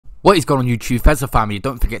What is going on YouTube? Fesify family,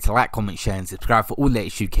 don't forget to like, comment, share and subscribe for all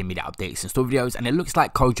latest UK media updates and store videos. And it looks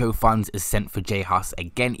like Kojo funds is sent for J Hus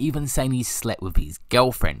again, even saying he slept with his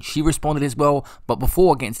girlfriend. She responded as well, but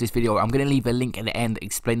before I get into this video, I'm going to leave a link at the end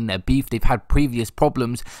explaining their beef. They've had previous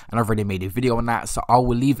problems and I've already made a video on that, so I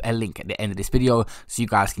will leave a link at the end of this video so you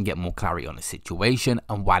guys can get more clarity on the situation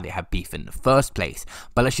and why they had beef in the first place.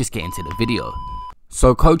 But let's just get into the video.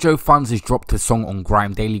 So Kojo Funds has dropped a song on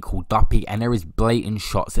Grime Daily called Duppy, and there is blatant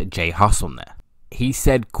shots at J Hus on there. He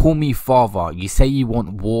said, "Call me father, you say you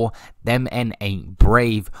want war, them N ain't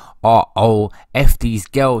brave, F these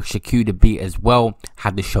girls, Shakuda beat as well,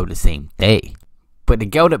 had the show the same day." But the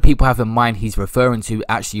girl that people have in mind he's referring to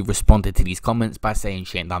actually responded to these comments by saying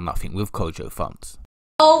she ain't done nothing with Kojo Funds.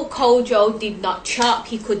 Oh, Kojo did not chop,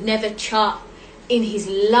 he could never chop in his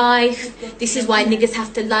life. This is why niggas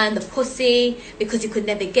have to lie on the pussy, because he could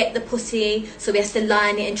never get the pussy, so he has to lie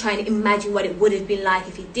on it and try and imagine what it would have been like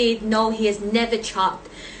if he did. No, he has never chopped.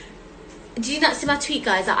 Did you not see my tweet,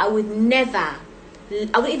 guys? That I wouldn't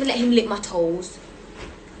even let him lick my toes.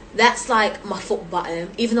 That's like my foot bottom,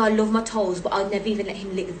 even though I love my toes, but I'd never even let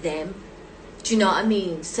him lick them. Do you know what I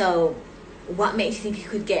mean? So what makes you think he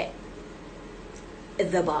could get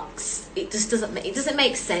the box? It just doesn't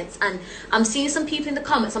make sense. And I'm seeing some people in the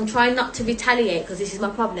comments, I'm trying not to retaliate because this is my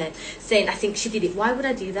problem, saying I think she did it. Why would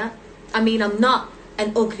I do that? I mean, I'm not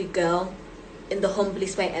an ugly girl in the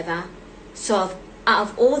humblest way ever, so out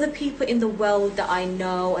of all the people in the world that I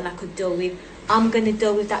know and I could deal with, I'm gonna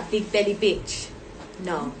deal with that big belly bitch?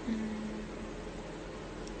 No.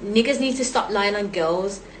 Niggas need to stop lying on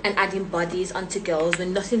girls and adding bodies onto girls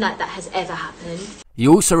when nothing like that has ever happened. He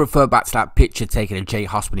also referred back to that picture taken of J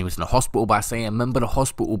Hus when he was in the hospital by saying, "Remember the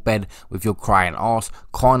hospital bed with your crying ass?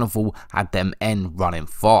 Carnival had them N running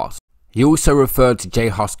fast." He also referred to J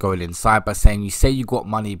Hus going inside by saying, "You say you got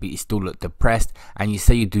money but you still look depressed, and you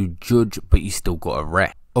say you do judge but you still got a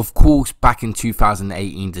rest." Of course, back in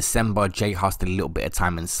 2018 December, J Hus did a little bit of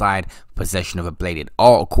time inside, possession of a bladed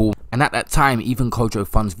article, and at that time even Kojo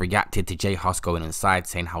Funds reacted to J Hus going inside,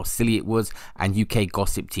 saying how silly it was, and UK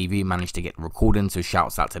Gossip TV managed to get the recording, so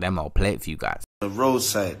shouts out to them. I'll play it for you guys. The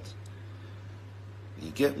roadside,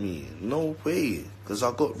 you get me? No way, because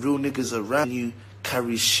I got real niggas around. You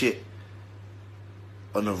carry shit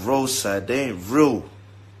on the roadside, they ain't real.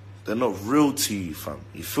 They're not real to you, fam.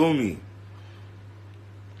 You feel me?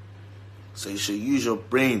 So you should use your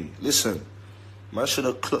brain. Listen, man should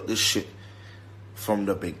have clocked this shit from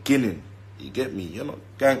the beginning. You get me? You're not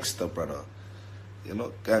gangster, brother. You're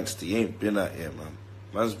not gangster. You ain't been out here, man.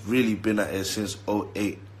 Man's really been out here since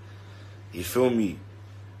 08. You feel me?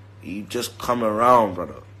 You just come around,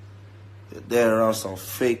 brother. You're there around some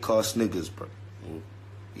fake ass niggas, bro.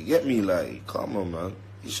 You get me? Like, come on, man.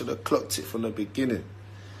 You should have clocked it from the beginning.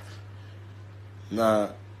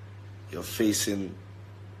 Nah, you're facing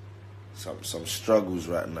some struggles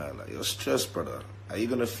right now. Like, you're stressed, brother. How you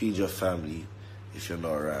gonna feed your family if you're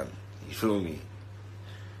not around? You feel me?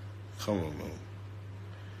 Come on, man.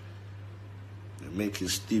 You're making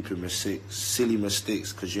stupid mistakes, silly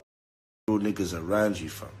mistakes, because you're real niggas around you,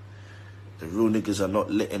 fam. The real niggas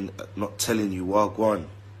are not telling you wagwan.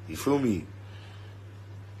 You feel me?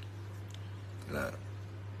 Like,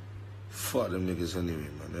 fuck them niggas anyway,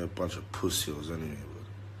 man. They're a bunch of pussies anyway, bro.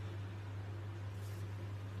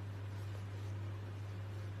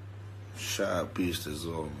 Shout out Beast as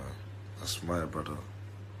well, man. That's my brother.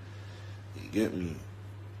 You get me?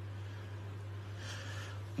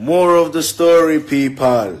 More of the story,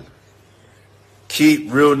 people.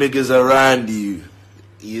 Keep real niggas around you.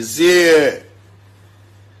 You see it?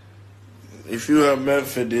 If you are meant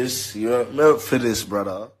for this, you are meant for this,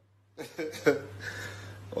 brother.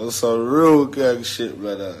 On some real gang shit,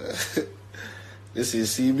 brother. Listen,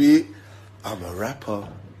 see me? I'm a rapper.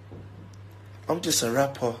 I'm just a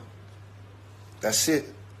rapper. That's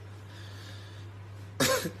it.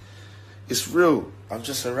 It's real. I'm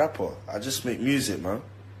just a rapper. I just make music, man.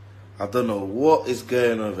 I don't know what is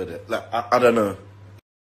going over there. Like, I don't know.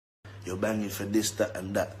 You're banging for this, that,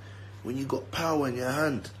 and that. When you got power in your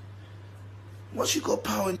hand. Once you got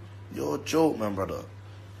power, you're a joke, man, brother.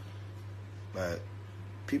 Like,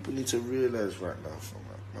 people need to realize right now,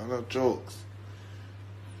 man, not jokes.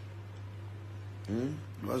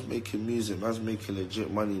 Man's making music, man's making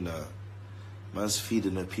legit money now. Man's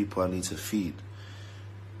feeding the people I need to feed.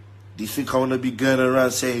 Do you think I want to be going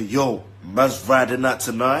around saying, yo, man's riding out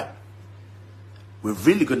tonight? We're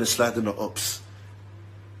really going to slide in the ups.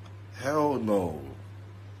 Hell no.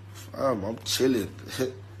 Fam, I'm chilling.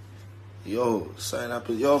 Yo, something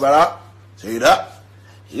happens. Yo, brother, say that.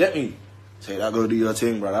 You get me? Say that, go do your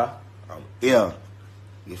thing, brother. I'm here.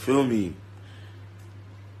 You feel me?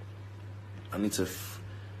 I need to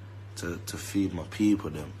feed my people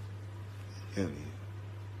them. You know what I mean?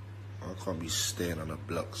 I can't be staying on the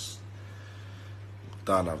blocks.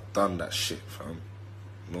 I've done that shit, fam.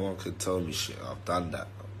 No one can tell me shit. I've done that.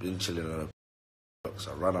 I've been chilling on the blocks.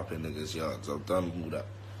 I run up in niggas' yards. I've done all that.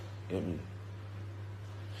 You know what I mean?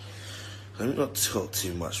 Let me not talk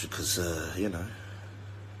too much because, you know,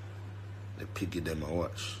 the piggy them I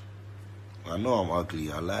watch. I know I'm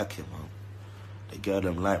ugly. I like him, man. The girl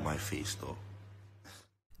them like my face, though.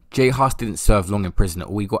 J Hus didn't serve long in prison at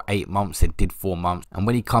all. He got 8 months and did 4 months. And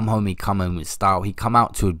when he come home with style. He come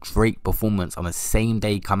out to a Drake performance on the same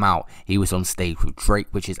day he come out. He was on stage with Drake,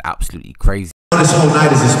 which is absolutely crazy. This whole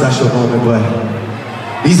night is a special moment,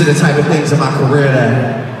 but these are the type of things in my career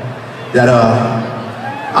that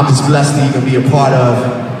I'm just blessed to even be a part of.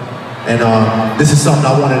 And this is something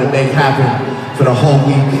I wanted to make happen for the whole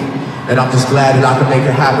week. And I'm just glad that I can make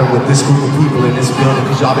it happen with this group of people in this building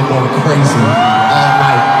because y'all been going crazy all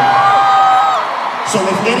night. So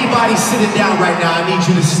if anybody's sitting down right now, I need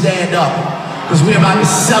you to stand up because we're about to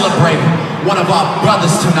celebrate one of our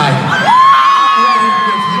brothers tonight.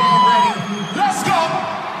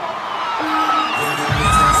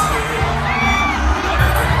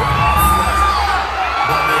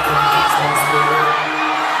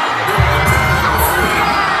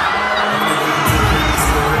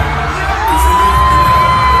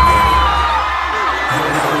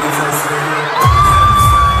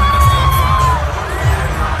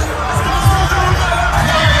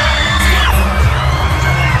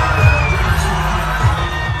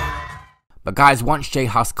 But guys, once J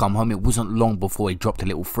Hus come home, it wasn't long before he dropped a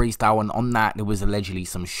little freestyle, and on that there was allegedly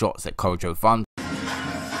some shots at Kojo funds.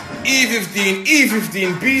 E15,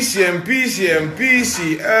 E15, BCM, BCM,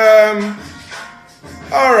 BC.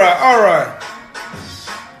 Alright.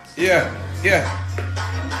 Yeah.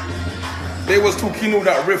 They was talking all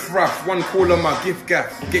that riff raff, one call on my gift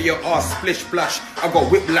gaff. Get your ass splish splash. I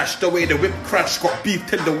got whiplash the way the whip crash. Got beef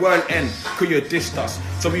till the world end, cause you dissed us.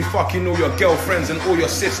 So we fucking all your girlfriends and all your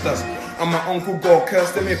sisters. And my uncle go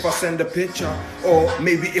curse them if I send a picture. Or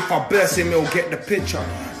maybe if I bless him, he'll get the picture.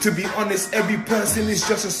 To be honest, every person is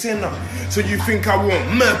just a sinner. So you think I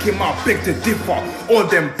won't murk him? I beg to differ. All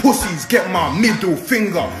them pussies get my middle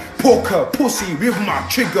finger. Poke her pussy with my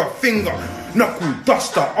trigger finger. Knuckle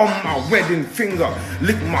duster on my wedding finger.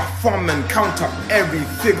 Lick my thumb and count up every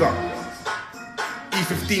figure.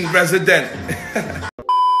 E15 resident.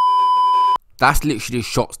 That's literally the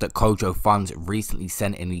shots that Kojo Funds recently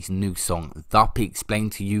sent in his new song, Thup. He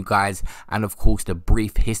explained to you guys, and of course the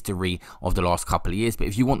brief history of the last couple of years. But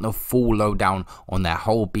if you want the full lowdown on their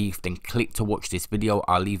whole beef, then click to watch this video.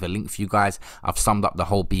 I'll leave a link for you guys. I've summed up the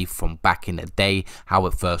whole beef from back in the day, how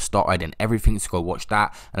it first started and everything, so go watch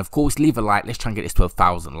that. And of course, leave a like. Let's try and get this to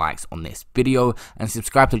 1,000 likes on this video, and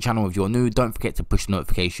subscribe to the channel if you're new. Don't forget to push the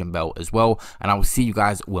notification bell as well, and I will see you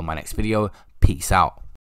guys all in my next video. Peace out.